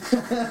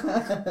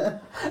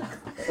The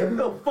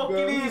fuck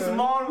it is,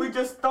 man. We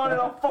just started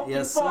our fucking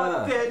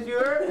podcast, you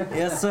heard?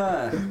 Yes,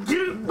 sir. Get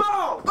it,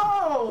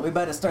 go! We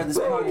better start this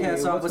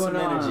podcast off with some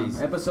energies.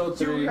 Episode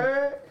 3.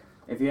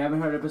 If you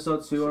haven't heard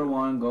episode 2 or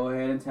 1, go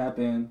ahead and tap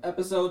in.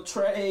 Episode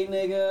Trey,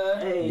 nigga.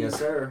 Hey. Yes,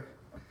 sir.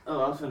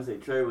 Oh, I was gonna say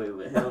Treyway,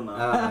 but hell no.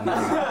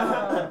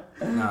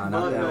 Nah,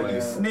 not that way.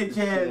 You snitch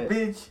ass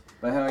bitch.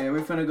 But hell yeah,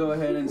 we're finna go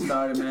ahead and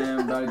start it, man.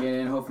 We're about to get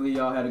in. Hopefully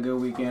y'all had a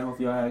good weekend.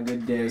 Hopefully y'all had a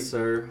good day. Yes,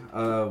 sir.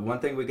 One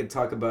thing we could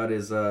talk about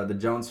is the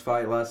Jones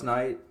fight last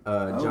night.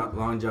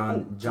 Long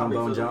John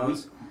Bone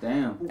Jones.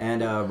 Damn.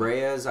 And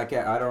Reyes, I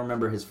don't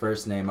remember his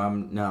first name.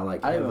 I'm not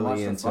like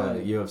heavily into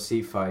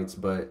UFC fights,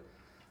 but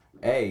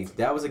hey,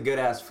 that was a good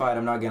ass fight.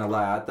 I'm not gonna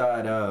lie.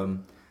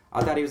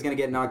 I thought he was gonna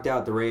get knocked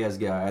out, the Reyes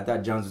guy. I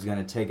thought Jones was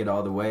gonna take it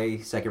all the way,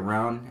 second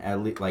round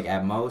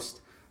at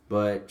most.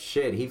 But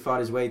shit, he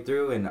fought his way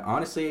through, and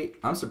honestly,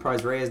 I'm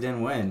surprised Reyes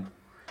didn't win.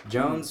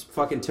 Jones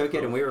fucking took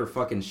it, and we were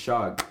fucking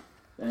shocked.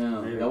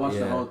 Damn, y'all watched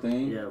the whole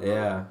thing?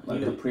 Yeah.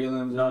 Like the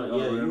prelims?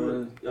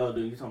 Yo,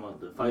 dude, you talking about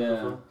the fight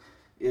before?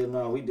 Yeah,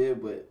 no, we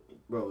did, but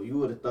bro, you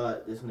would have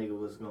thought this nigga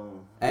was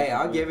going. Hey,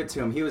 I'll give it to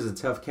him. He was a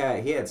tough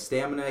cat. He had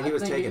stamina. He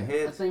was taking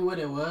hits. I think what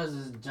it was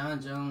is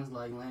John Jones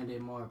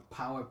landed more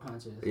power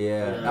punches.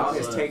 Yeah, all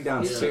his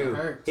takedowns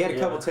too. He had a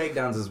couple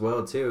takedowns as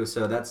well too.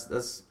 So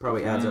that's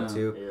probably adds up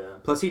too. Yeah.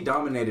 Plus he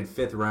dominated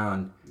 5th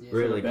round.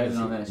 Really,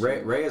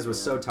 Reyes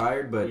was so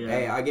tired, but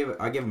hey, I give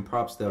him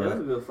props though. That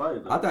was a good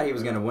fight, though. I thought he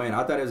was gonna win.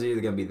 I thought it was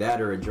either gonna be that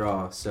or a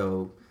draw.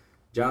 So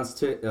Jones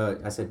took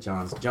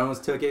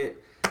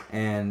it,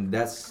 and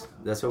that's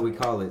what we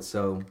call it.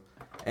 So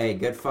hey,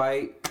 good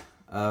fight.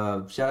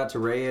 Shout out to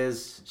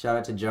Reyes. Shout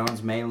out to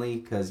Jones mainly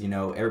because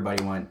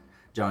everybody want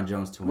John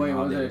Jones to win.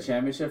 Wait, was it a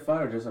championship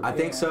fight or just a? I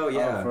think so.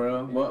 Yeah. Oh, for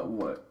real?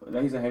 What?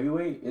 He's a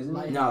heavyweight,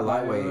 isn't he? No,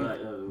 lightweight.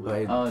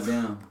 Oh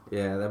damn.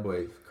 Yeah, that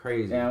boy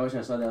crazy. Yeah, I wish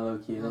I saw that little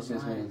kid. That's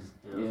just nice.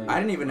 Yeah. I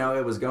didn't even know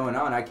it was going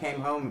on. I came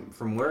home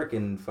from work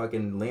and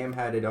fucking Liam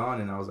had it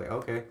on, and I was like,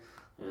 okay,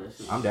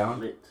 I'm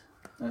down. Lit.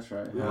 That's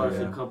right. We watched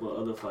a couple of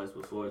other fights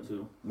before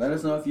too. Let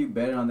us know if you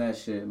betted on that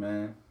shit,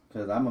 man.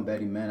 Cause I'm a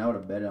betting man. I would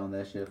have betted on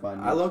that shit if I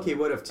knew. I low-key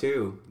would have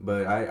too,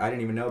 but I didn't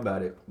even know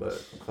about it. But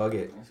fuck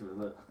it.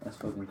 That's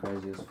fucking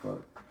crazy as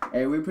fuck.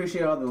 Hey, we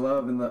appreciate all the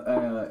love and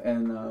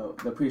the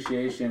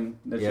appreciation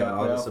that y'all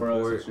put out for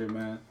us and shit,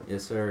 man.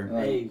 Yes, sir.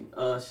 Hey,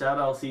 shout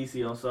out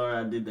CC. I'm sorry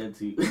I did that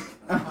to you.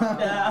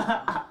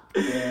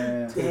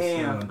 Yeah.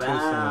 Damn,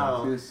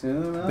 wow. Too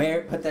soon. Huh?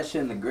 Bear, put that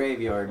shit in the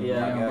graveyard.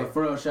 Yeah, but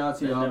for real, shout out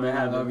to y'all, man.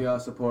 I love y'all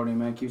supporting,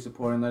 man. Keep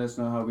supporting. Let us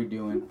know how we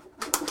doing.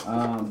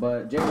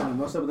 But Jalen,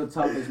 what's up with the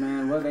topics,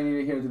 man? What they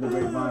need to hear through the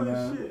grapevine,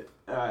 man? Shit.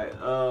 All right,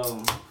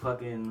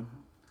 fucking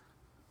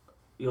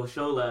your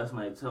show last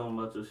night. Tell them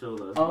about your show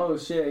last night. Oh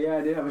shit, yeah,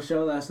 I did have a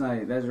show last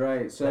night. That's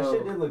right. So that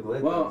shit did look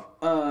lit. Well,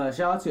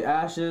 shout out to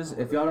Ashes.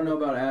 If y'all don't know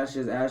about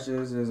Ashes,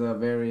 Ashes is a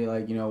very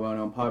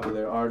well-known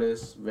popular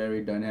artist,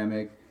 very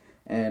dynamic,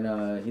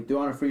 and he threw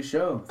on a free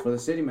show for the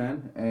city,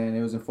 man. And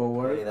it was in Fort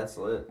Worth. Hey, that's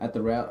lit. At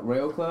the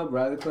Rally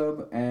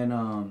Club,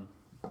 and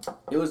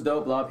it was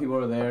dope. A lot of people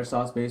were there.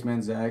 Saw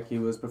Spaceman Zach. He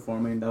was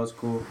performing. That was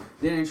cool.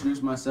 Didn't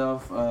introduce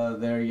myself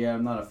there yet.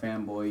 I'm not a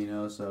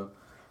fanboy, so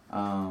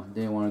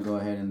didn't want to go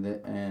ahead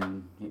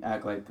and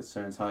act like a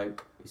certain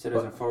type. You said it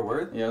was in Fort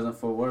Worth? Yeah, it was in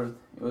Fort Worth.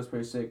 It was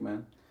pretty sick,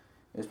 man.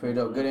 It was pretty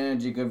dope. Good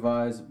energy, good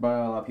vibes. Brought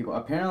out a lot of people.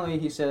 Apparently,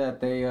 he said that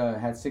they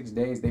had 6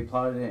 days. They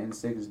plotted it in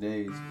 6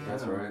 days.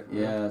 That's right.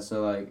 Yeah,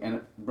 so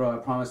and bro, I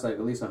promised at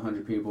least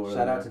 100 people were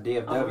Shout there. out to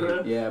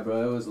DFW. Yeah,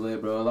 bro, it was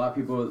lit, bro. A lot of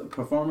people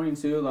performing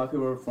too. A lot of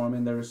people were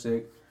performing. They were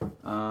sick. Shout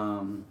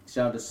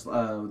out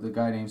to the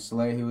guy named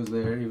Slay. He was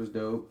there. He was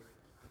dope.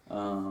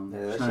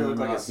 That shit looked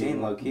like a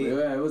scene, low key.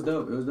 Yeah, it was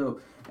dope. It was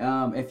dope.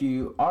 If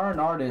you are an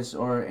artist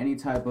or any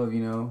type of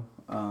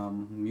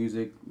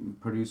music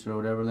producer or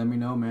whatever, let me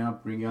know, man. I'll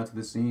bring you out to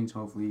the scenes.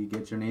 Hopefully, you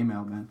get your name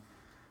out, man.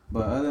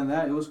 But other than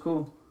that, it was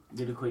cool.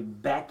 Did a quick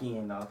back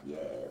end off, yeah.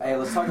 Hey,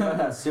 let's talk about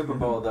that Super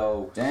Bowl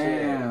though.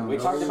 Damn. We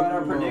talked about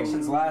our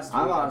predictions last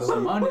week. I lost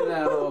some money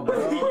that whole,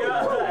 bro.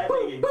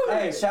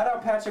 Hey, shout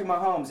out Patrick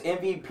Mahomes,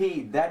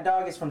 MVP. That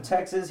dog is from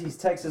Texas. He's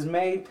Texas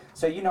made.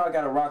 So I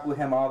gotta rock with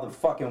him all the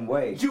fucking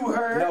way. You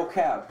heard? No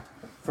cap.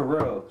 For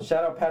real.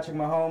 Shout out Patrick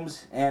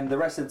Mahomes and the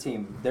rest of the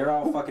team. They're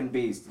all fucking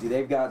beasts.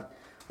 They've got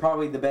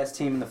probably the best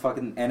team in the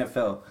fucking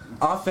NFL.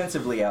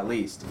 Offensively, at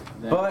least.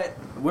 Yeah. But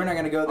we're not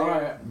gonna go there.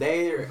 Right.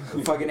 They're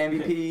fucking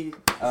MVP.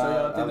 So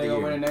y'all think they're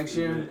gonna win it next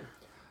year?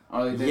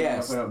 Or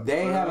Yes,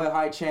 they have a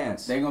high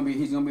chance. He's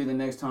gonna be the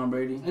next Tom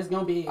Brady. It's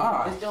gonna be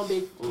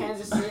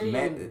Kansas City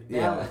and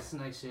Dallas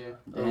next year.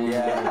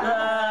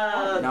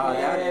 Yeah.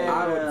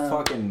 I would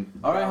fucking.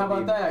 All right, how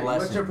about that?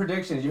 What's your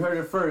predictions? You heard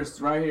it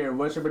first, right here.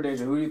 What's your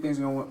prediction? Who do you think's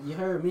gonna win? You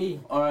heard me.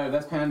 All right,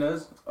 that's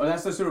Pandas. Or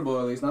that's the Super Bowl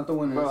at least, not the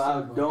winners. Bro,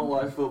 I don't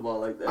watch football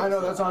like that. I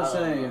know, that's what I'm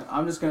saying.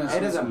 I'm just gonna.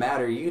 It doesn't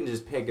matter. You can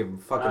just pick a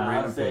fucking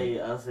random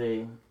thing. I'll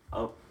say.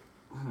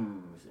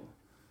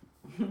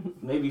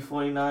 Maybe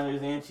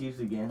 49ers and Chiefs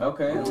again.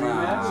 Okay, a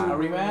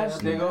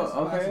rematch. They go.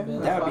 Okay,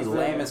 that would be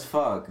lame as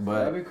fuck,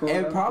 but that'd be cool.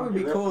 it'd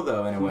probably be cool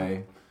though in a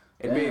way.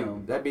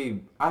 That'd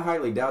be. I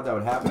highly doubt that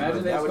would happen.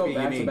 Imagine but that would be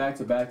unique. back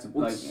to back,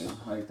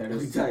 like that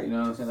is, you know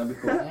what I'm saying? That'd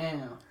be cool.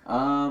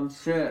 Damn.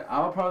 Shit.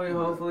 I'll probably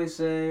hopefully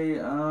say,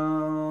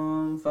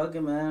 fuck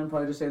it, man.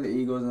 Probably just say the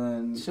Eagles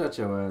and. Shut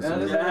your ass.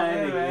 The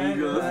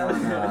Eagles.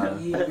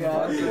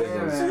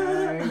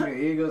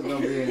 Eagles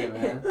gonna be in it,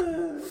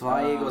 man.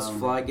 Fly Eagles,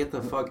 fly! Get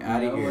the fuck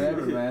out of here.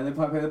 Whatever, man. They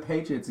probably play the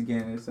Patriots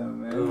again or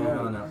something, man.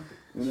 No.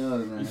 Who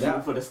knows, man?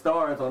 Shooting for the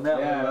stars on that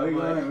one.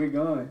 Yeah, we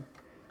going.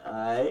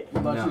 Alright.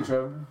 What about you,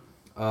 Trevor?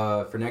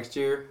 For next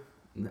year,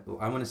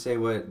 I want to say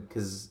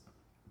because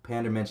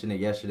Panda mentioned it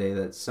yesterday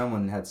that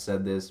someone had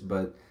said this,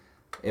 but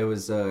it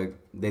was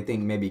they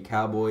think maybe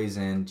Cowboys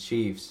and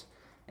Chiefs,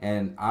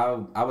 and I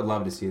would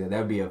love to see that. That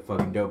would be a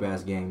fucking dope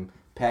ass game.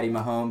 Patty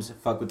Mahomes,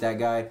 fuck with that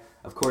guy.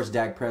 Of course,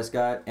 Dak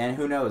Prescott, and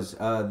who knows?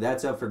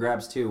 That's up for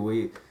grabs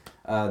too.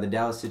 The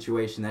Dallas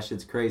situation, that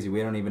shit's crazy.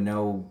 We don't even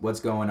know what's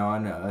going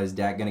on. Is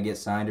Dak gonna get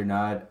signed or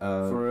not?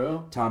 For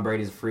real? Tom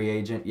Brady's a free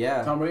agent.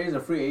 Yeah. Tom Brady's a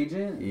free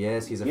agent?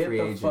 Yes, he's a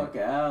free agent. Get the fuck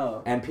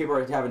out. And people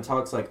are having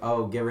talks like,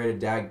 "Oh, get rid of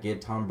Dak, get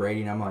Tom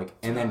Brady," and I'm like,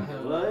 and then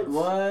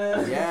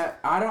what? Yeah,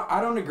 I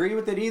don't agree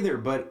with it either.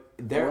 But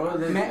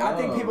I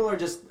think people are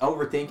just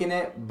overthinking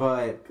it.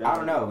 But I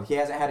don't know. He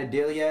hasn't had a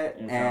deal yet,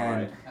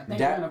 and I think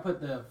they're gonna put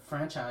the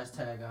franchise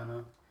tag on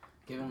him.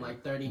 Give him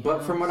like 30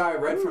 But from what I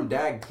read from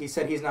Dak, he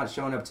said he's not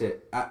showing up to...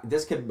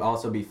 this could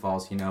also be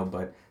false,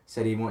 but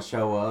said he won't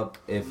show up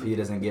if he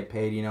doesn't get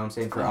paid, you know what I'm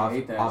saying, for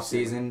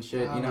off-season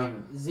shit, you know?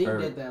 Zeke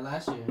did that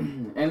last year.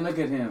 And look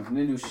at him.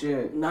 They do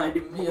shit. 90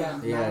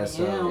 million. Yeah,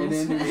 so... And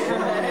then do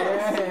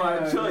shit.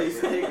 Smart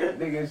choice, nigga.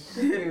 Nigga,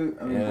 shoot.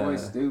 I mean,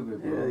 boy's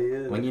stupid, bro.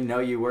 Yeah. When you know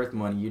you're worth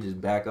money, you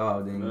just back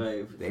off,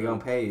 then they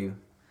gonna pay you.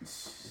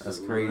 That's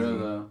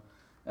crazy.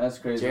 That's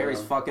crazy.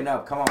 Jerry's fucking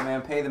up. Come on,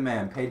 man. Pay the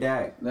man. Pay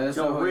Dak.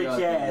 Yo, rich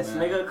ass,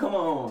 nigga. Come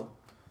on.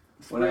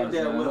 What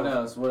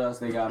else? What else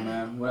they got,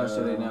 man? What else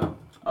should they know?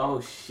 Oh,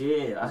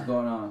 shit. What's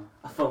going on?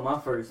 I felt my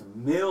first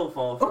MILF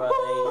on Friday.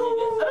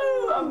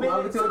 I'm in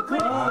the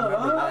club.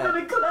 I'm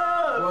in the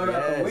club.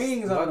 Yes.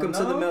 Wings welcome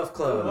to the MILF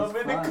Club. I'm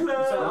in the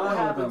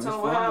club.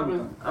 So what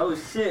happened? Oh,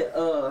 shit.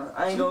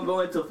 I ain't gonna go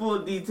into full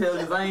details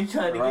because I ain't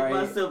trying to get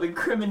myself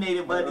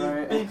incriminated by these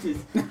bitches.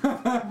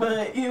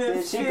 But, you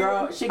know,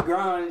 she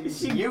grown.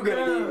 You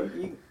gonna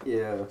get...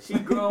 Yeah. She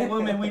grown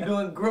woman. We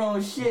doing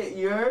grown shit,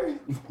 you heard?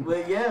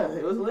 But, yeah,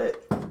 it was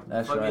lit.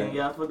 That's right.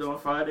 Yeah, I put it on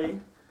Friday.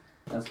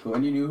 That's cool.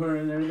 And you knew her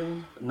and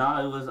everything?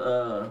 Nah, it was,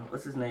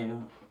 what's his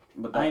name?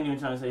 But I ain't even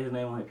trying to say his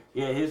name. Like,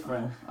 yeah, his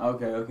friend.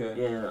 Okay.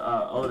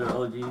 Yeah, older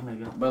OG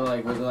nigga. But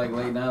like, was it like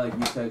late night? Like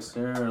you text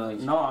her or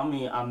like? No, I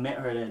mean I met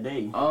her that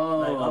day. Oh,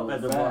 like up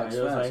at the bar. Facts,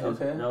 It was like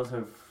okay. that was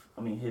her.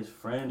 His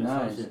friend or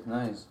some shit.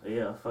 Nice.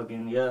 Yeah.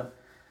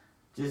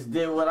 Just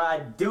did what I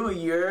do,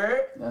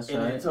 you're. That's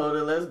and right. I told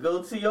her, let's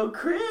go to your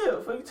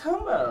crib. What you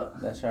talking about?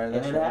 That's right. And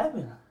it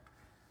happened.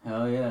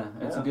 Hell yeah,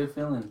 it's a good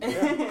feeling.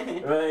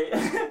 Right.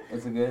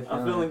 It's a good feeling.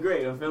 I'm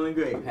feeling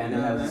great.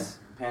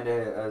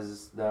 Panda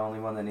is the only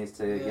one that needs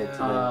to get to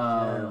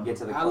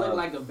the club. I look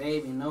like a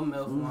baby, no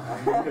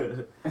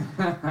MILF.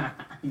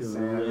 He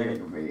said, I look like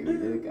a baby,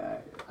 this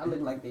guy. I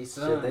look like they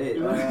son.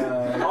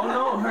 Oh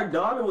no, her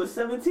daughter was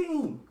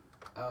 17.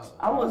 Oh,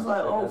 I was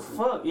like, oh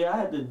fuck, yeah, I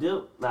had to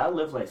dip. Like, I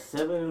left like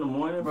 7 in the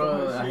morning.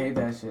 Bro, I hate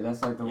that shit.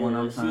 That's like the one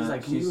I'm trying to. She's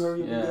like, can you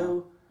hurry up and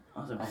go? I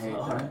was like, I hate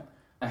that. Right.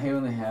 I hate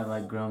when they have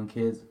like grown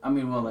kids. I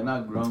mean, well, like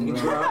not grown. When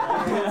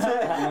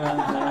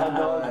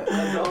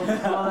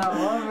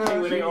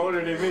they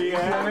older than me,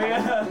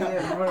 yeah,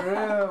 for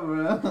real,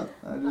 bro.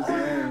 I'm just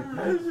saying.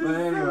 But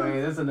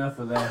anyway, that's enough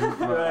of that.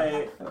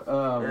 Right.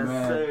 Oh yes,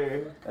 man,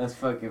 sir. That's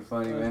fucking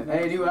funny, man.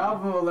 Hey, new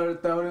album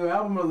alert though. New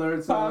album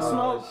alert. Pop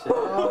Smoke.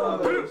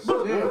 Oh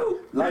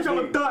shit. Like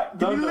on dot.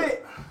 Get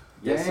lit.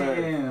 Yes,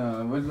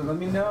 damn. Let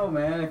me know,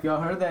 man. If y'all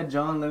heard that,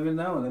 John, let me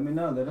know.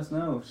 Let us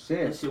know.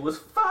 Shit. That shit was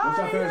fire. What's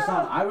your favorite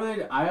song?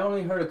 I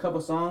only heard a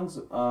couple songs.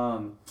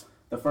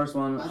 The first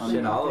one.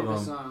 All of them.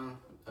 Song,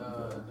 the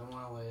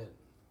one with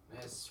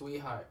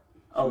Sweetheart.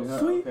 Oh,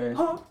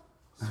 Sweetheart.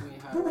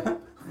 Sweetheart.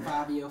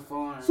 Fabio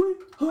Foreign.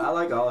 I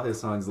like all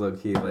his songs low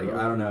key. Like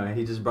I don't know,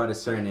 he just brought a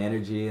certain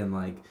energy and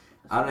like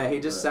I don't know.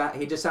 He just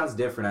sounds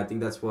different. I think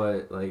that's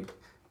what like.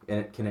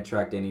 It can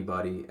attract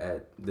anybody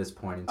at this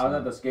point in time. I was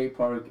at the skate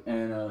park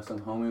and some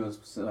homie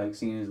was like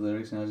singing his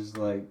lyrics and I was just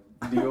like,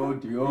 Dio.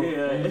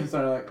 Yeah. And he just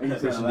started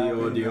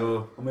like,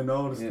 Dio. I'm in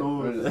all the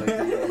stores.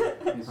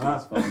 It's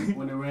just funny.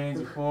 When it rains,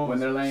 it pours. When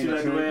they're laying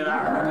the trick, when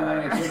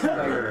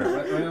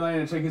they're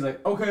laying the trick, he's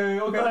like, okay.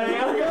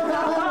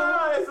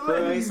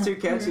 Bro, he's too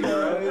catchy, bro.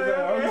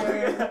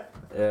 Okay.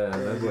 Yeah,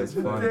 that boy's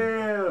funny.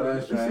 Damn,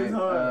 that's right.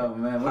 Oh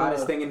man,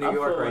 hottest thing in New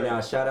York right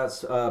now. Shout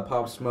out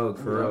Pop Smoke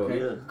for real. Okay.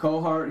 Yeah. Cole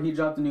Hart, he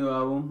dropped a new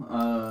album.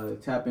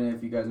 Tap in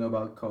if you guys know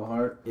about Cole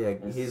Hart. Yeah,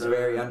 he's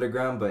very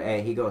underground, but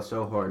hey, he goes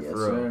so hard for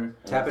real. Sir.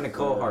 Tap into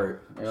Cole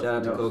Hart. Shout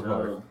out to Cole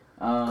Hart.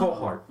 Cole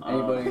Hart.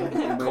 Anybody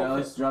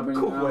else dropping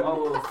an album?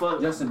 Oh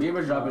fuck. Justin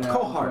Bieber's dropping an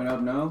album coming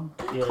up, no?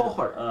 Yeah. Cole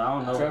Hart. I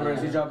don't know. Trevor,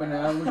 is he dropping an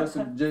album?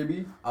 Justin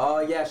JB?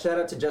 Oh yeah, shout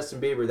out to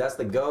Justin Bieber. That's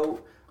the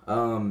GOAT.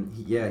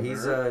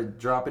 He's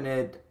dropping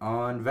it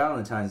on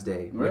Valentine's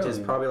Day, which is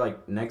probably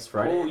like next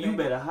Friday. Oh, you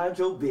better hide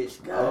your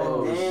bitch.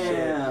 God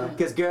damn.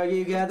 Cause girl,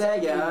 you got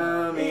that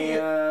yummy.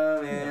 I'm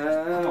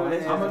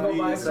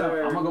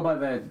gonna go buy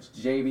that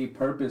JV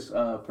Purpose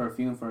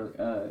perfume for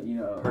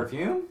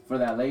perfume for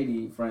that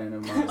lady friend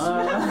of mine.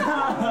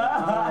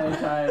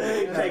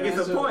 Taking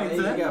some points.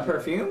 You got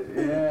perfume?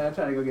 Yeah, I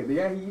tried to go get.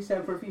 Yeah, he used to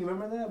have perfume.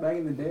 Remember that back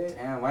in the day?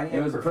 Damn, why do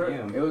you have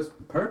perfume?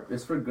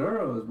 It's for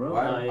girls, bro.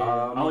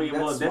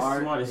 That's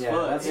smart as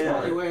fuck. That's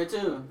smart. You wear it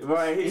too.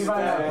 Right. He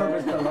might have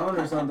Purpose cologne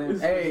or something.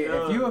 Hey,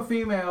 if you a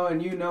female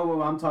and you know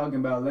what I'm talking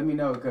about, let me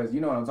know because you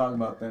know what I'm talking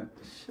about then.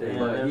 Shit.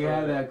 But you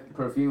have that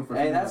perfume for.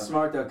 Hey, that's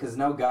smart though, cause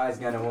no guy's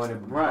gonna want to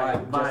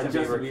buy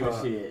Justin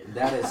Bieber shit.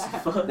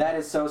 That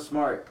is so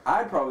smart.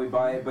 I'd probably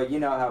buy it, but you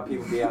know how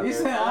people be out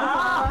there.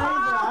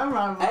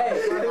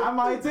 I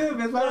might too.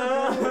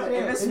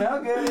 If it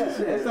smell good,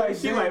 it's like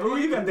she like, ooh,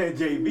 you got that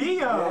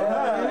JB on.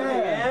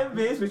 Yeah,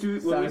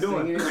 bitch. What we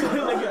doing?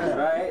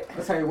 Right.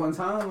 I'll tell you one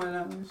time,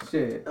 man.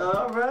 Shit.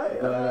 All right.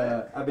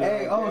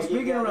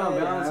 Speaking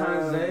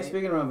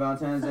around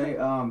Valentine's Day,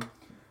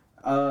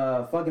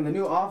 fucking the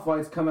new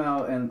Off-Whites come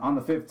out and on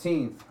the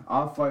 15th.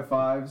 Off-White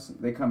 5s,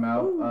 they come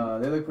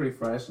out. They look pretty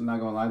fresh. I'm not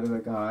gonna lie, they're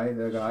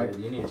guy. Shit,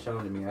 you need to show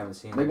them to me. I haven't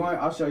seen them.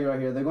 I'll show you right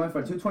here. They're going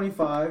for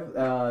 $225.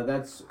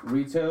 That's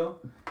retail,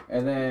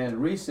 and then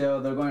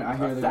resale. They're going. I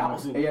hear they're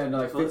going.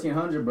 Like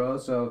 $1,500, bro.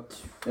 So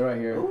they're right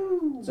here.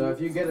 Ooh. So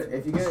if you get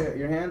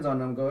your hands on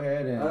them, go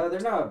ahead and.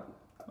 They're not.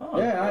 Oh,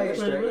 they're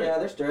straight. Yeah,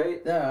 they're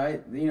straight. Yeah,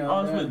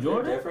 it's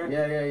Jordan. Different.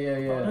 Yeah.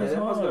 That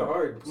must go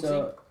hard.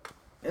 So.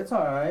 It's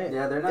alright.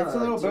 Yeah, they're not. It's a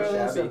little better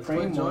than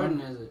Supreme. What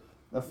Jordan is it?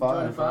 The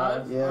 5.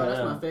 5? Yeah. Oh,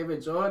 that's my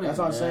favorite Jordan. That's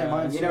what I'm saying.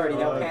 Mine's you already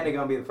know Panda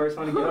gonna be the first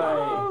one to get it.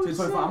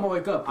 225. I'm gonna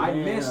wake up. I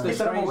missed the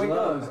Strange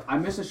Loves. I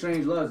missed the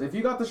Strange Loves. If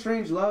you got the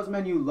Strange Loves,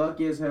 man, you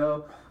lucky as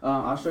hell.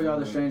 I'll show y'all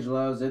the Strange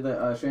Loves. They're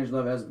the Strange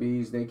Love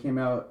SBs. They came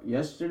out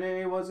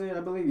yesterday, was it? I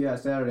believe. Yeah,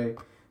 Saturday.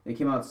 They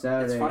came out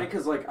Saturday. It's funny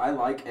because like I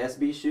like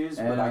SB shoes,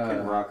 but I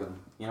couldn't rock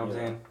them. You know what I'm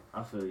saying?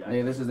 I feel you.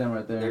 Hey, this is them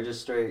right there. They're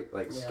just straight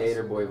like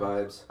skater boy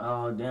vibes.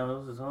 Oh damn,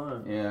 those is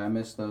hard. Yeah, I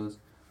missed those.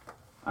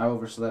 I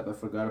overslept. I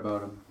forgot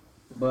about them.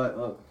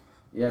 But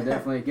yeah,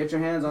 definitely get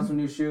your hands on some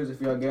new shoes if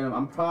y'all get them.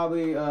 I'm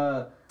probably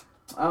I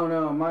don't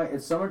know.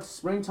 It's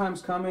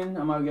springtime's coming.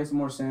 I might get some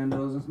more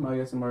sandals. I might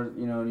get some more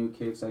new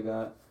kicks. I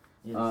got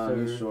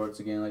new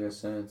shorts again, like I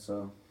said.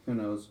 So who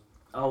knows?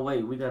 Oh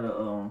wait, we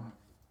gotta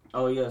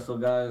so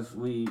guys,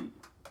 we're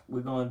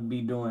gonna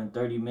be doing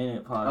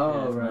 30-minute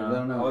podcasts. Oh right,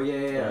 now. No. Oh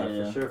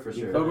yeah, for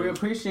sure. But we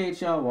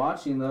appreciate y'all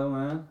watching though,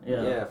 man.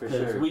 Yeah, for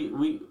sure. We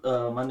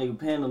my nigga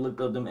Panda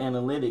looked up them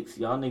analytics.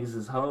 Y'all niggas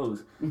is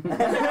hoes.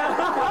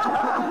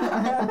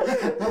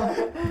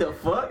 The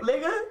fuck,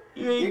 nigga?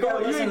 You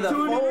gotta listen to the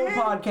full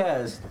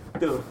podcast.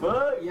 The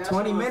fuck?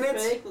 20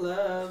 minutes? Fake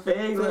love.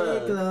 Fake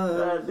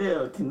love.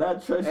 Goddamn,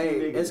 cannot trust you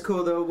niggas. It's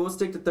cool though. We'll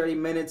stick to 30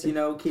 minutes.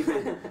 Keep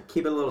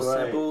it a little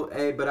simple.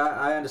 Hey, but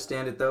I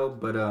understand it though.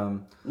 But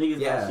niggas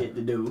got shit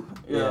to do.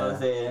 You know what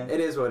I'm saying? It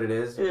is what it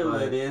is. It is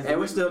what it is. And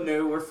we're still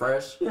new. We're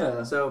fresh.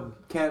 Yeah. So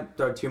can't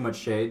throw too much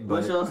shade. But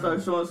once y'all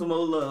start showing some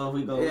more love,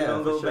 we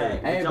gonna go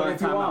back. Hey, but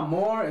if you want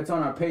more, it's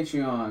on our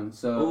Patreon.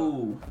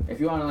 So if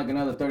you want like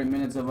another 30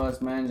 minutes of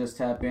us, man, just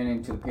tap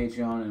into the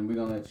Patreon, and we're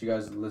gonna let you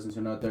guys listen to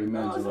another 30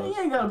 minutes of us. You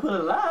ain't gotta put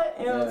a lot.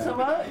 You know what I'm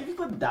talking about? You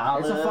put $1.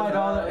 It's a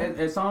 $5.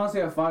 It's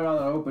honestly a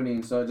 $5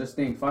 opening. So just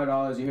think,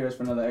 $5. You hear us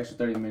for another extra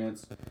 30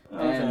 minutes,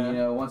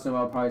 and once in a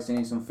while, probably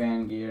sending some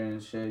fan gear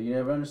and shit. You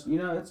never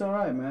understand. It's all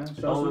right, man.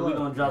 We're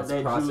gonna drop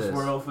that Juice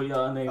WRLD for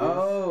y'all niggas.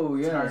 Oh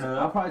yeah,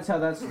 I'll probably tell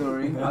that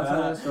story. I'll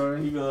tell that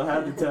story. You gonna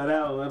have to tell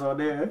that one on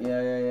there.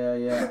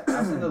 Yeah.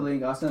 I'll send the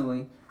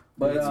link.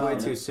 But it's way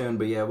too soon.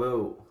 But yeah,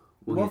 we'll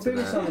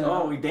figure something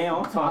out. Oh, we damn.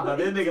 I'm talking about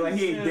this nigga like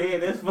he ain't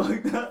dead. That's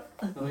fucked up.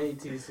 Way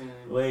too soon.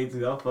 Way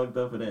too. I'm fucked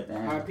up for that.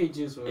 RP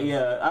Juice WRLD.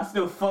 Yeah, I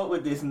still fuck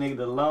with this nigga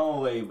the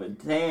long way, but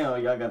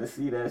damn, y'all gotta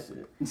see that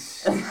shit.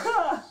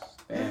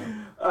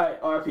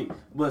 Alright, RP.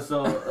 But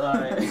so,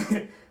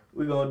 alright,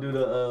 we're gonna do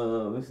the,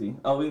 let me see.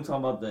 Oh, we can talk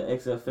about the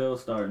XFL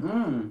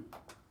starting.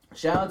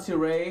 Shout out to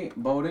Ray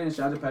Bowden.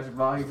 Shout out to Patrick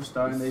Vahi for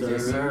starting the JV.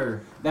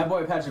 Sir. That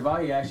boy Patrick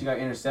Vahi actually got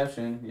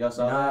interception. Y'all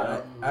saw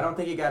that? I don't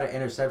think he got an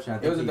interception. I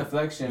think it was a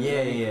deflection.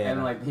 Yeah.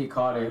 And like he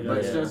caught it, but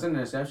it's just an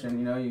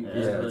interception.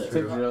 It's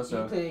tip drill.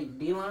 So you play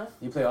D-line?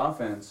 You play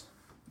offense.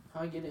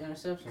 How you get the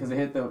interception? Because they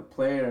hit the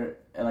player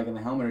like in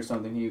the helmet or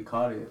something. He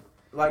caught it.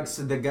 Like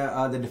so the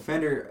guy, the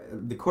defender,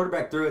 the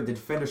quarterback threw it. The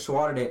defender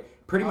swatted it.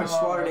 Pretty much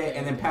swatted it,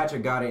 and then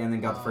Patrick got it, and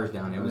then got the first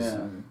down. It was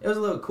a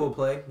little cool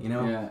play,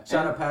 Yeah.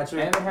 Shout out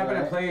Patrick. And they happen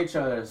to play each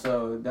other,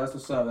 so that's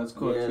what's up. That's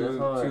cool. Yeah, two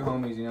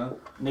homies,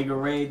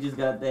 Nigga Ray just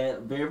got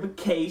that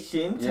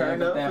verification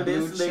turned up for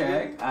this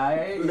nigga.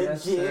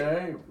 Yes,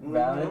 sir.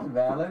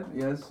 Valid.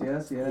 Yes,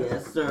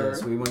 sir.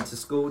 Yes, we went to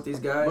school with these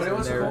guys. But it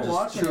was and cool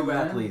watching true it,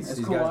 man. athletes. It's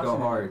These cool guys go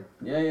watching hard.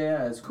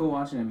 Yeah. It's cool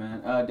watching it,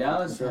 man.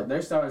 Dallas,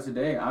 they started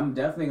today. I'm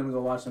definitely gonna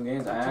go watch some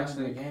games.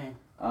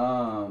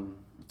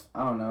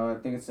 I don't know. I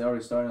think it's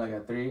already starting like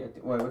at 3.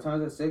 Wait, what time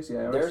is it? 6?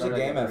 Yeah. There's a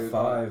game at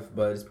 5,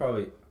 but it's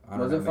probably.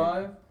 Was it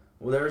 5?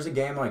 Well, there was a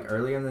game like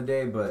earlier in the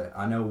day, but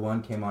I know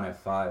one came on at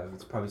 5.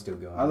 It's probably still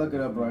going. I'll look it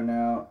up right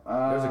now.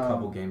 There's a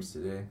couple games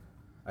today.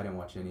 I didn't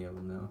watch any of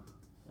them though.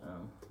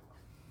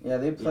 Yeah,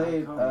 they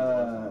played.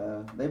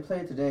 They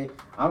played today.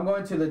 I'm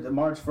going to the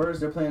March 1st.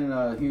 They're playing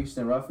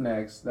Houston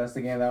Roughnecks. That's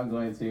the game that I'm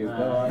going to. Go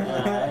on.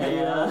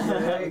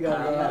 There you go.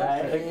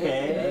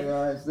 Okay.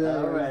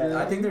 All right.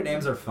 I think their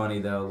names are funny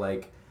though,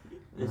 like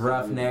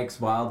Roughnecks,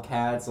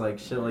 Wildcats, like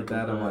shit like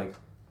that. I'm like,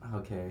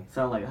 okay.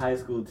 Sound like high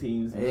school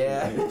teams.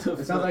 Yeah. It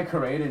sounds like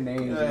creative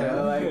names, you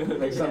know,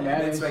 like some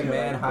mad It's like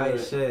man high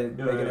as shit,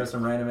 making up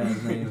some random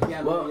ass names.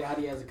 Yeah, well,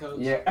 Yachty as a coach.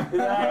 Yeah.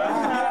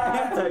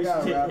 They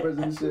got rappers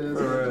and shit.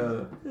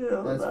 For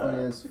real. That's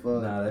funny as fuck.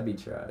 Nah, that'd be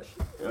trash.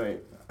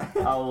 Alright.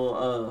 I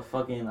will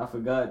I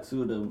forgot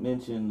too to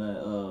mention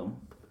that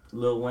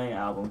Lil Wayne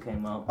album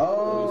came out.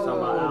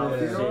 Oh,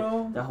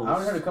 shit. That whole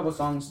I heard a couple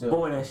songs still.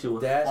 Boy, that shit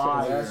was That shit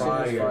fire. was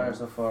That shit was fire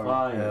so far.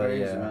 Fire.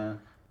 Crazy, yeah. man.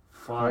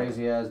 Fire.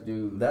 Crazy ass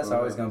dude. That's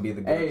always gonna be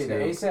the go-to. Hey, the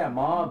ASAP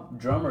Mob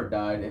drummer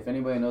died. If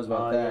anybody knows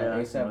about that, yeah,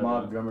 ASAP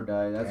Mob drummer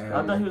died. That's Damn. I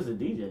thought crazy. he was a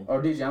DJ.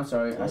 Or DJ, I'm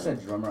sorry. I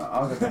said drummer. I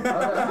was at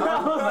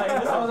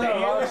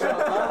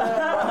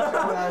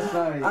last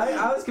night.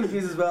 I was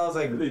confused as well. I was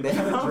like, they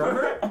have a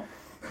drummer?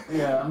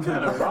 Yeah, I'm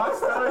Kind of rock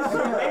star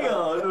shit.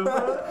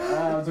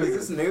 Damn.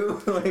 Is this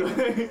new?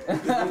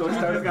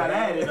 Just got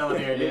added on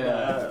there.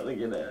 Yeah. Look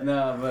at that.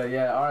 No, but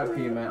yeah, RIP,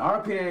 man.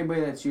 RIP to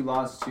anybody that you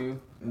lost to.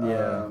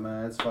 Yeah.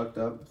 Man, it's fucked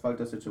up.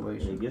 Fucked up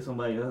situation. Get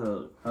somebody a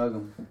hug. Hug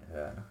them.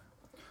 Yeah.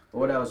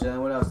 What else,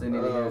 Jalen? What else they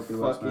need to hear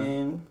through us, man?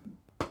 Fucking.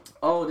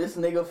 Oh, this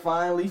nigga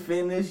finally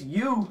finished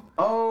You.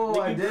 Oh,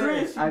 Nigga I did.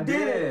 Chris, you I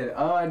did did.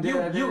 Oh, I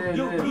did.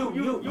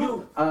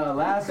 You.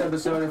 Last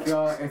episode, if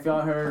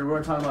y'all heard, we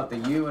were talking about the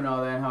U and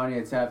all that, and how I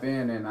need to tap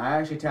in, and I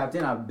actually tapped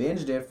in. I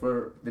binged it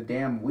for the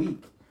damn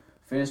week.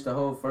 Finished the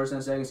whole first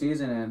and second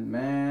season, and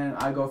man,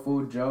 I go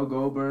full Joe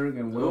Goldberg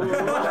and Will. Man,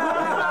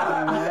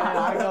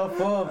 I go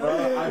full,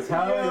 bro. I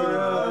tell you,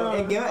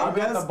 I'm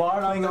at the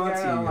bar, I'm looking at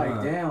her, I'm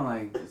like, damn,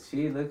 like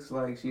she looks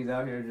like she's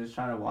out here just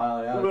trying to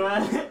wild out.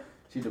 Right.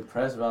 She's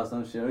depressed about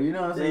some shit. You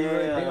know what I'm saying? You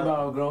really think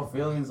about a girl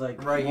feelings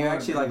like. Right, you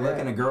actually like look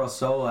in a girl's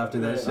soul after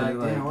that shit. Like,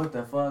 Like, damn, what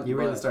the fuck? you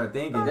really But start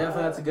thinking.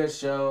 definitely, that's a good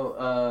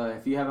show.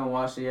 If you haven't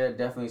watched it yet,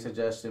 definitely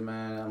suggest it,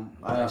 man.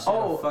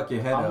 Fuck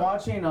your head I'm up.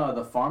 watching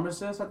The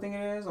Pharmacist, I think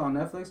it is, on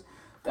Netflix.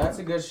 That's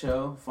a good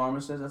show.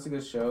 Pharmacist, that's a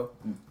good show.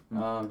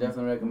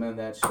 Definitely recommend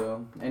that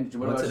show. And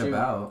What's it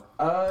about?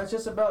 It's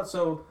just about,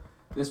 so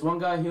this one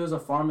guy, he was a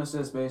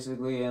pharmacist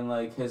basically, and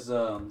like his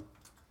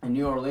in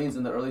New Orleans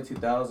in the early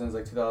 2000s,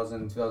 like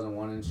 2000,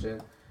 2001 and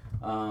shit.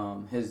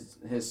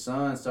 His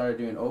son started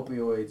doing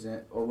opioids,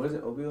 or what is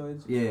it,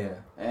 opioids? Yeah.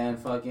 And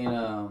fucking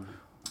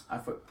I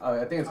think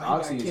it's He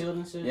got oxys. killed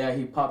and shit? Yeah,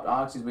 he popped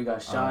oxys, but he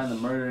got shot in the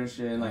murder and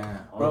shit. And like,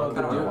 bro, I don't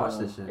want to dude, watch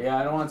this shit. yeah,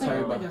 I don't want to tell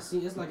you Like about.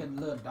 it's like a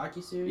little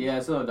docu-series? Yeah,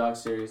 it's a little doc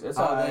series. It's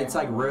Oh, alright. it's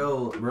like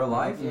real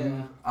life?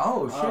 Yeah.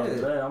 Oh, Oh,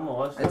 shit. man, I'm gonna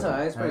watch that. It's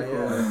alright. It's pretty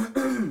Yeah.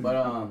 cool. But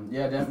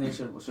yeah, definitely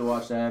should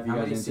watch that if you How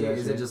guys many into that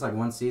Is shit. it just like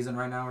one season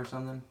right now or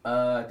something?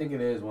 I think it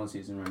is one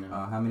season right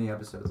now. How many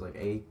episodes? Like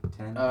 8,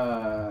 10?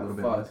 little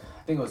bit fuck. less.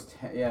 I think it was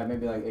 10, yeah,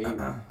 maybe like 8.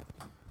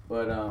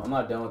 But I'm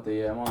not done with it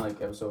yet. I'm on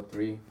like episode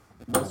 3.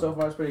 But so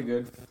far it's pretty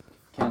good.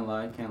 Can't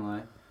lie. Yeah,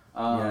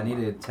 I need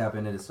to tap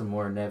into some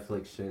more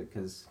Netflix shit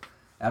because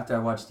after I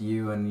watched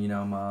You and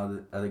my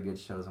other good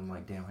shows, I'm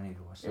like, damn, I need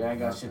to watch. Yeah, I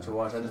got shit to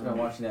watch. I just been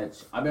watching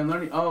that. I've been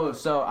learning.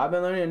 I've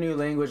been learning a new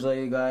language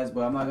lately, guys.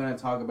 But I'm not gonna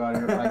talk about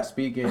it or like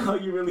speak it Oh,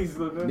 you really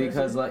slipping?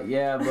 because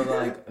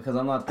because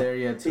I'm not there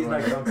yet. He's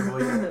not comfortable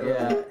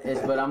yet.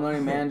 Yeah, but I'm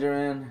learning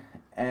Mandarin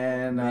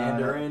and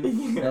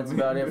Mandarin. that's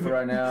about it for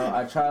right now.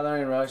 I try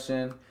learning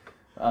Russian.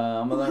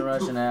 I'm gonna learn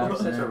Russian You're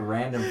such a accent.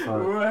 random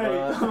fuck.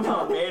 Right. Come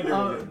on,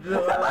 Mandarin.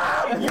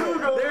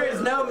 There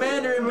is no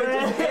Mandarin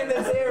bitches in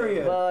this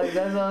area. But like,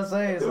 that's what I'm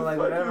saying. So like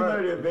whenever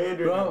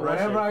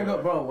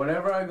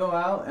I go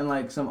out and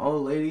like some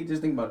old lady,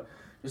 just think about it.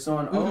 Just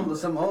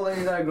some old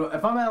lady that I go.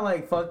 If I'm at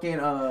like fucking You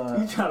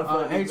trying to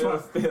fuck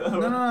H-Mart,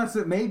 no,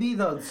 so maybe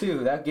though too.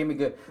 That gave me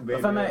good. Baby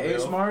if I'm at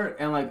MILF. H-Mart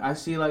and like I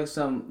see like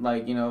some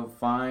like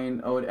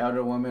fine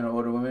elder woman or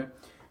older women,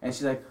 and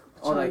she's like,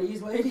 oh like.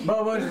 Chinese lady?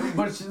 But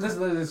she just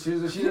like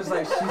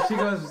she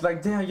goes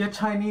like, damn, you're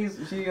Chinese.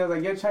 She goes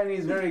like, you're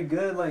Chinese, very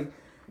good. Like,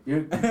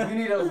 you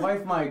need to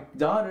wife my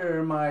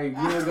daughter, my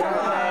girl.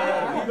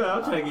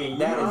 I'm trying to get you.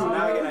 That is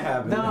not gonna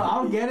happen. No,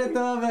 I'll get it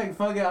though. Like,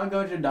 fuck it, I'll go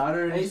with your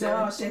daughter. And He said,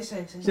 oh, shit.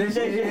 say.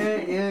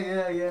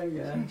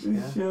 Yeah.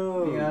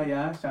 Sure.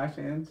 Yeah,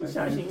 Shashin.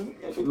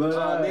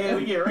 Oh, damn,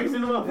 we get racing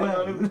them up.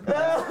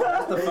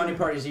 That's the funny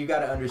part is you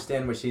got to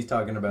understand what she's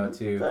talking about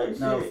too.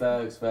 No,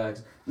 facts.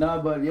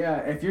 No, but yeah,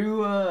 if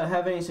you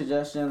have any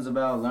suggestions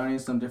about learning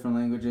some different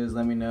languages,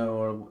 let me know.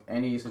 Or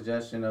any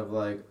suggestion of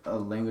like a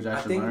language I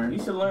should think learn. You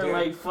should learn Dude.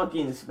 like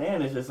fucking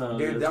Spanish or something.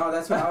 Dude, no,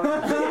 that's what I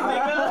was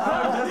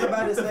just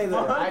about to say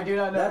that. I do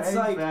not know That's any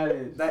like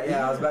Spanish.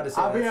 I was about to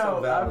say I'll be that's so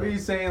I'll valid. be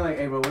saying like,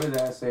 hey, bro, what does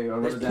that say? Or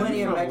what There's does that plenty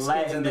mean? of Mexicans in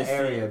Latin the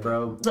descent. area,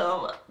 bro.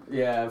 So,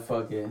 Yeah,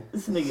 fuck it.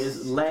 This nigga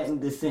is Latin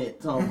descent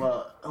talking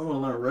about, I want to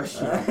learn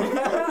Russian. I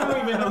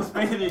don't even know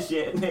Spanish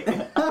yet,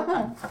 nigga.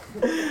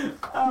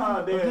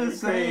 Oh, damn. I'm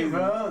just saying,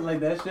 bro. Like,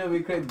 that shit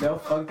be crazy. They'll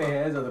fuck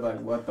their heads up. They're like,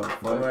 what the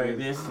fuck? Right,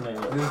 this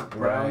nigga. This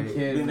brown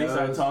kid. Then they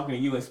start talking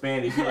to you in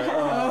Spanish. You're like,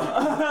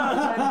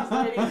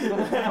 oh.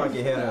 Fuck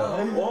your head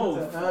up. Whoa.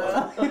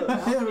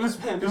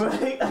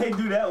 Right? I ain't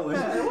do that one.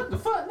 What the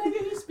fuck,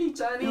 nigga? You speak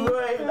Chinese?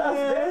 Right.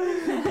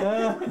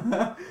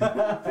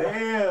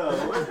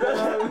 Damn.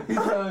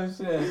 Oh,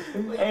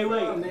 shit. Hey,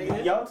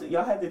 wait.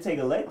 Y'all had to take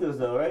electives,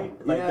 though, right?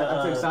 Like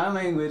I took sign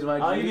language.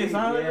 Like, oh, you did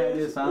sign language? Yeah, I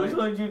did sign language. Which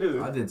one did you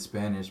do? I did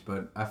Spanish,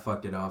 but I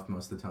fucked it off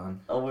most of the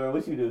time. Oh,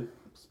 what you do?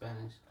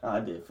 Spanish. Oh, I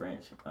did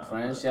French.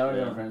 French? Yeah, I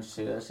did French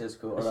too. That shit's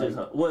cool.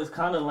 Well, it's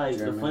kind of like,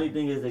 German. the funny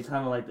thing is they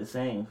kind of like the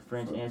same,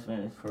 French and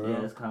Spanish. For Yeah,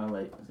 real? it's kind of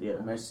like, yeah.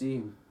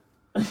 Merci.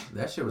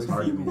 That shit was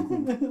hard to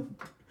me.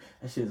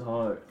 That shit's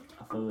hard.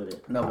 I feel with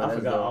it. No, but I that's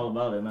forgot dope. all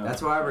about it now.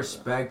 That's why I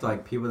respect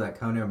like people that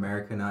come to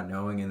America not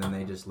knowing and then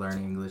they just learn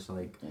English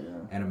like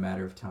in a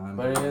matter of time.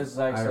 But it is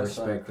like I such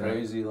respect like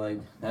crazy. Like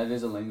that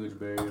is a language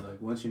barrier.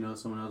 Like once you know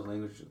someone else's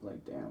language, it's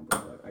like damn, bro.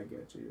 Like I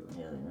get you. Like,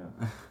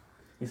 Yeah.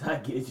 It's I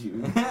get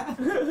you.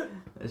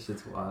 That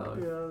shit's wild.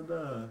 Yeah,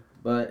 nah.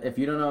 But if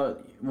you don't know,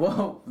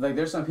 well, like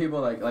there's some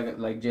people like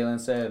Jalen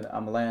said,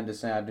 I'm a Latin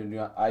descent.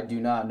 I do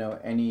not know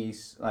any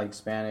like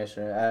Spanish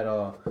or at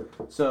all.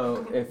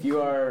 So if you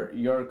are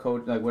your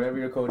coach, like whatever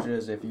your coach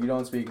is, if you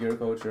don't speak your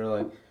culture,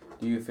 like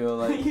do you feel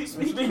like You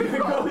speak your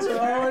culture?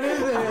 Oh, what is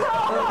it?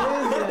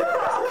 What is it?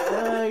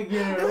 Like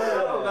your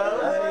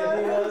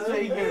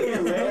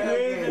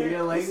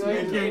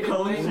Speak your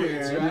culture.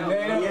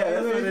 Yeah,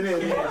 that's what it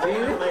is.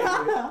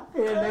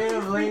 Your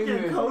native Speak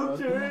your language.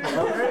 culture.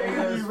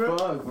 As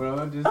fuck,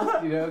 bro. Just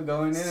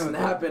going in and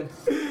Snapping.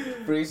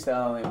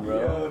 freestyling, bro.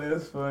 Yo,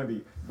 that's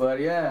funny. But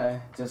yeah,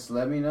 just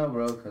let me know,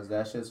 bro, cause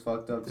that shit's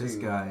fucked up too. This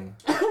guy.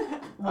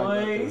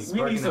 Boy, this.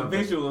 we need some Sparking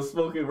up. visuals,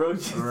 smoking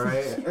roaches.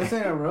 Right. This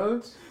ain't a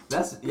roach.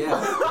 That's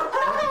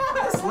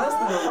That's less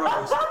than a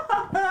roach.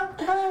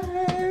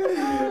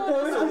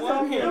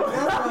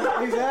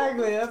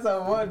 Exactly, that's a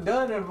one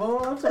done, boy.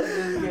 I'm trying to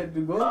just get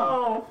to go.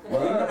 Oh,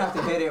 Well, you don't have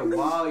to hit it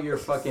while you're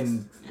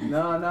fucking.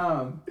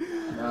 No.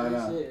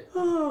 Shit.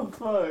 oh,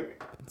 fuck.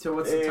 So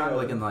what's the time Damn.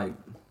 looking like?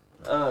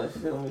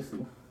 Shit, let me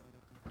see.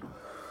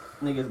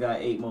 Niggas got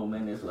 8 more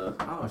minutes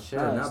left. Oh shit,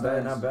 Nice,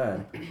 not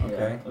bad.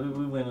 Okay. Yeah,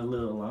 we went a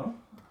little long.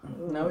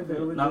 No, we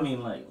did. I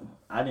mean, like,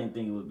 I didn't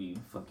think it would be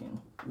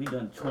fucking. We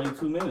done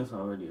 22 minutes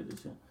already of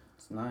this shit.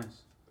 It's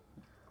nice.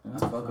 I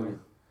fuck with it.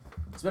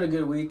 It's been a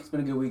good week. It's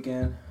been a good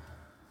weekend.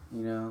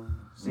 You know,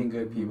 seen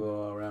good people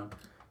all around.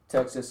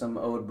 Texted some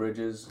old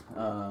bridges,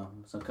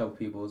 some couple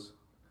people's.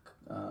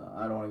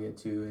 I don't want to get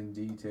too in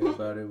detail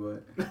about it,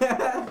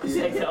 but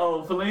Checking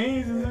old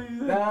flames.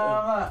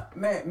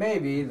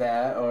 maybe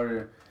that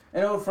or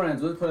and old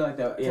friends. Let's put it like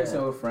that. Text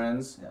old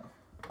friends.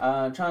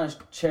 Yeah. Trying to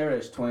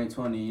cherish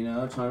 2020. You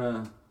know, trying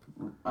to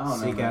I don't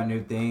know. Seek out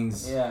new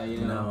things. Yeah, you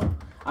know.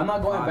 I'm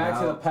not going Find back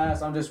to the out.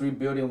 past. I'm just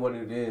rebuilding what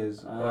it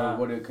is or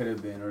what it could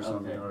have been or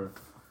something or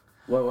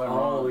what went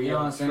wrong. You know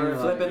what I'm saying? true.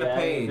 Like, Flipping a Yeah,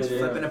 page, yeah,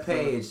 flipping a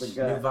page,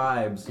 yeah. new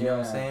vibes. You know what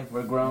I'm yeah, saying?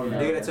 We're grown. Yeah.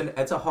 now. Dude,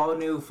 it's a whole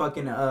new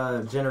fucking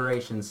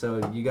generation. So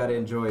you gotta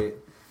enjoy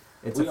it.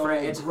 It's We a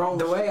fresh. all It's grown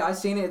the way shit. I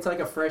seen it. It's like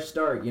a fresh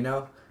start. You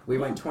know, we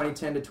went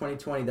 2010 to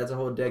 2020. That's a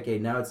whole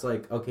decade. Now it's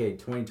like okay,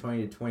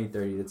 2020 to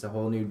 2030. It's a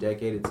whole new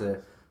decade. It's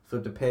a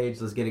flip the page.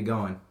 Let's get it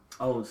going.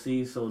 Oh,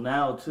 see, so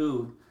now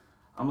too,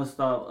 I'm gonna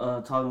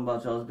stop talking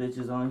about y'all's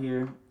bitches on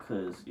here,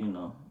 cause you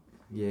know.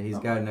 Yeah, he's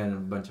gotten in a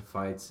bunch of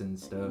fights and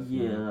stuff.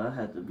 you know. Yeah, I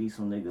had to beat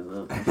some niggas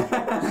up.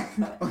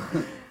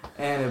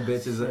 And the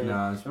bitches. No,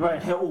 I'm just-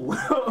 Right?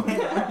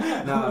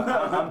 no,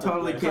 I'm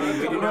totally kidding.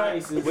 We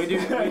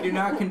do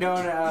not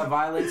condone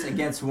violence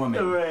against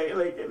women. Right,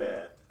 look at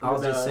that.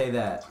 I'll just say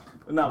that.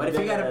 No, But if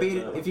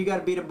you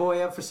gotta beat a boy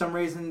up for some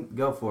reason,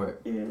 go for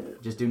it. Yeah.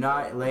 Just do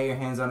not lay your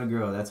hands on a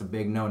girl. That's a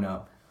big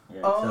no.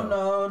 Yeah, Oh so-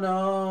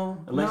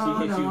 no. Unless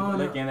she hit you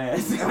licking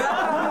ass.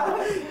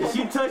 If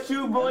she touch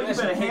you, boy, Unless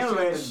you better she hits handle you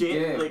that with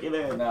shit. dick. Look at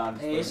that. Nah,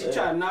 Hey, she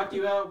try to knock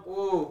you out.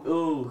 Ooh.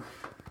 Ooh,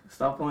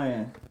 stop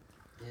playing.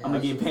 Yeah, I'm gonna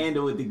get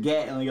panda with the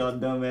gat on y'all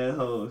dumb ass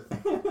hoes.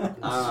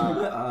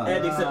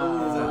 And they said,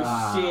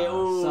 ooh, shit,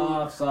 ooh.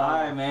 Soft.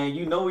 Alright, man,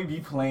 you know we be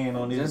playing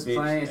on this Just bitch.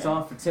 playing. It's man.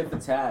 all for tip for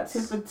tats.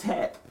 Tit for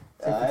tat.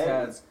 Tip for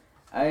tats.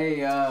 Hey,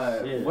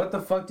 Yeah. what the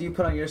fuck do you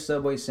put on your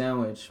Subway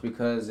sandwich?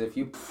 Because if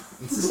you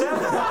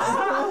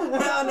no.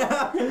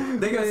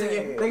 They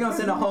gonna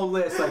send a whole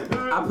list. Like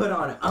I put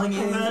on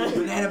onions,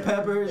 banana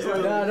peppers.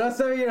 Like, no, don't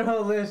send me your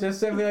whole list. Just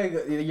send me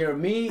like your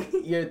meat,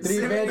 your 3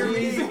 Send me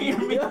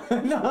your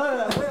veggies.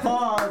 No,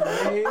 pause,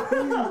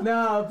 man.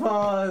 No,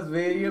 pause,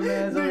 man. Your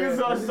man's Niggas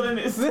over. all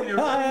sending it.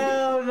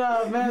 Hell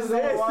no, man's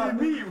Nasty over.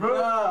 meat, bro.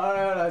 No,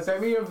 alright.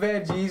 Send me your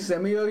veggies.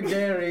 Send me your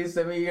dairy.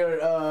 Send me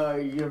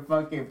your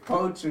fucking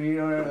poultry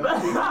or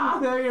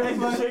send me your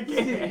And fucking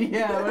chicken.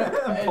 Yeah,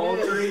 whatever.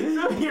 Poultry.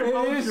 Your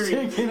It is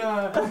poultry. chicken.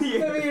 Send me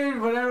your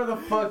whatever the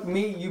fuck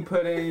meat you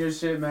put in your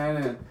shit, man.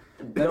 And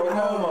No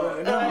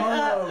homo. No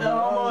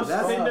homo.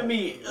 Spin the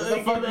meat. What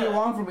the fuck do you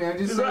want from me? I'm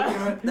just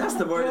saying. That's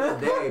the word of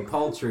the day,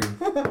 poultry.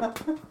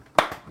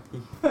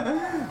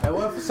 And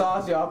what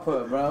sauce y'all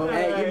put, bro?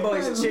 Hey, you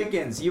boys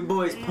chickens. You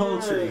boys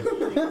poultry.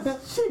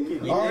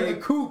 Chicken. On the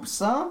coops,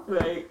 huh?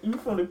 Right. You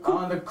from the coop.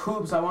 On the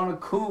coops. I want a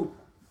coop.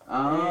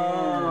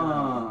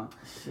 Oh.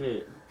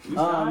 Shit. You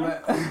signed?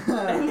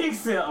 That nigga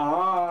said,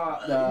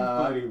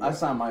 I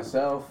signed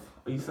myself.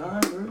 You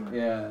signed, bro?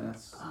 Yeah,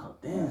 that's... Oh,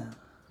 damn.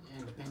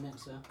 Independent,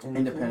 so.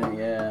 Independent,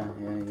 yeah.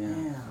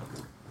 Damn.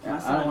 Can I I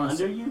sign don't want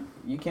under you?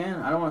 You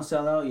can. I don't want to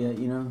sell out yet,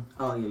 you know.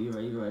 Oh, yeah,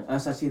 you're right.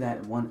 Unless I see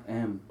that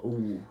 1M.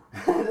 Ooh.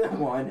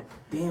 One.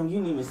 Damn, you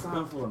didn't even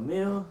sign for a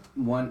meal?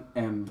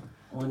 1M.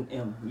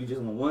 1M. You just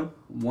want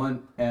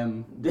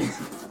 1M.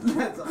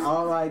 That's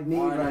all I need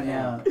right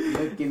now.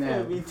 Looking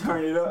at me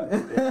turn it up.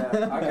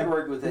 Yeah, I could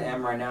work with the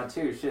M right now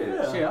too. Shit.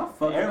 Yeah. Shit, I'll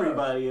fuck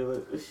everybody.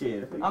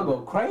 Shit. I'll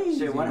go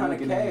crazy. Shit,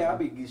 100K, I'll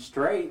be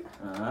straight.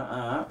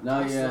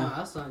 No, yeah.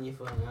 I'll sign you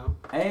for it now.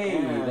 Hey,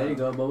 Damn. there you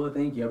go, Boba.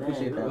 Thank you. I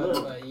appreciate Damn,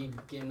 that. But you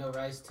get no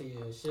rights to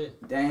your shit.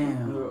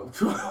 Damn. You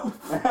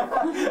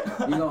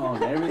gonna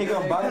own everything? He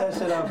gonna buy that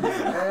shit up.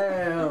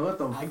 Damn, what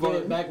the I fuck? get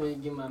it back when you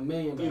get my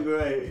million back. You're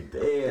right.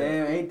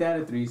 Damn. Damn, ain't that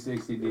a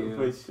 360 deal?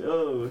 For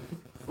sure.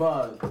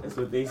 Fuck. That's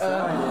what they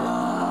signed.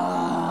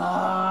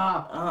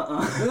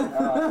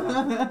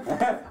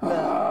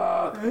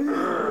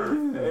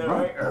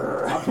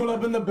 I pull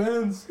up in the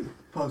Benz.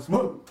 Pop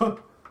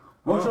smoke.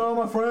 What's all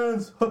my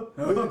friends?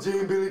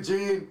 Billie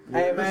Jean.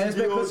 Hey man, it's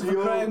been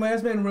Christopher Craig, man.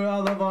 It's been real. I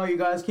love all you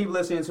guys. Keep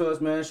listening to us,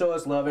 man. Show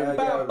us love. Love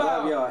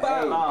y'all.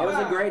 Hey, it was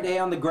a great day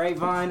on the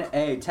Grapevine.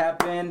 Hey,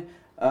 tap in,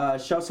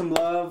 show some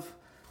love,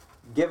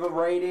 give a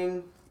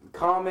rating,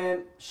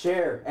 comment,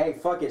 share. Hey,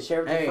 fuck it,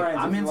 share with your friends.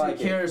 I'm if you like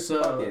insecure, it.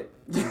 so Fuck it.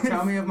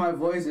 tell me if my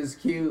voice is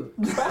cute.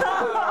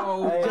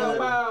 Bow, Hey,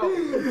 bow.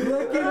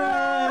 Look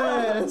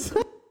at us.